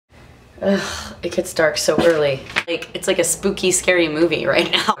Ugh, it gets dark so early. Like, it's like a spooky, scary movie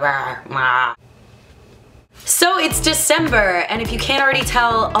right now. So it's December, and if you can't already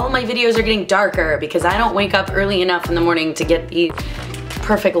tell, all my videos are getting darker because I don't wake up early enough in the morning to get the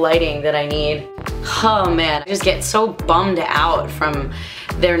perfect lighting that I need. Oh man, I just get so bummed out from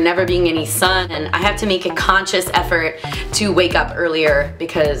there never being any sun, and I have to make a conscious effort to wake up earlier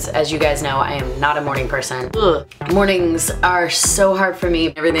because, as you guys know, I am not a morning person. Ugh. Mornings are so hard for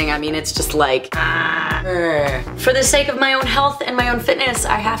me. Everything, I mean, it's just like, For the sake of my own health and my own fitness,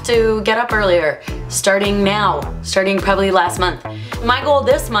 I have to get up earlier, starting now, starting probably last month. My goal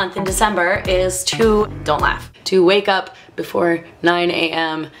this month in December is to, don't laugh, to wake up before 9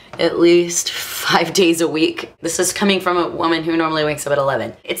 a.m. at least 5 days a week. This is coming from a woman who normally wakes up at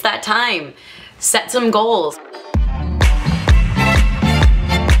 11. It's that time. Set some goals.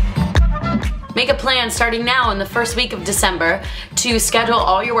 Make a plan starting now in the first week of December to schedule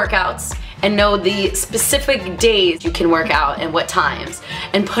all your workouts and know the specific days you can work out and what times,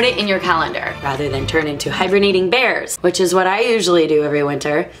 and put it in your calendar rather than turn into hibernating bears, which is what I usually do every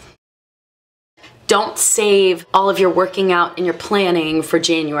winter. Don't save all of your working out and your planning for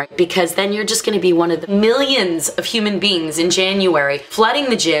January, because then you're just gonna be one of the millions of human beings in January flooding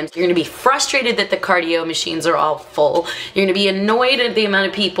the gyms. You're gonna be frustrated that the cardio machines are all full. You're gonna be annoyed at the amount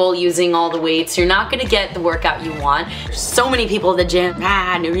of people using all the weights. You're not gonna get the workout you want. There's so many people at the gym,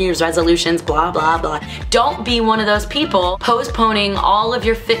 New Year's resolutions, blah, blah, blah. Don't be one of those people postponing all of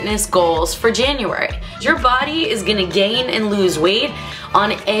your fitness goals for January. Your body is gonna gain and lose weight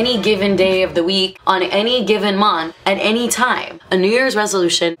on any given day of the week, on any given month, at any time. A New Year's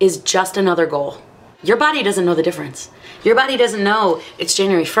resolution is just another goal. Your body doesn't know the difference. Your body doesn't know it's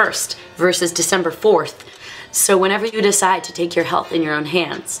January 1st versus December 4th. So whenever you decide to take your health in your own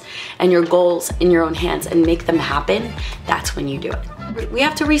hands and your goals in your own hands and make them happen, that's when you do it. We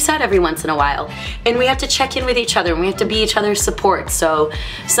have to reset every once in a while, and we have to check in with each other, and we have to be each other's support. So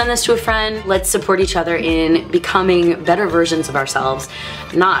send this to a friend. Let's support each other in becoming better versions of ourselves,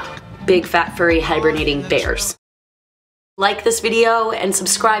 not big fat furry hibernating bears. Like this video and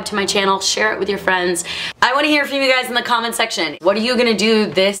subscribe to my channel, share it with your friends. I want to hear from you guys in the comment section. What are you gonna do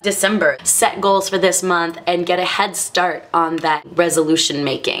this December? Set goals for this month and get a head start on that resolution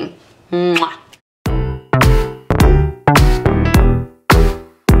making. Mwah.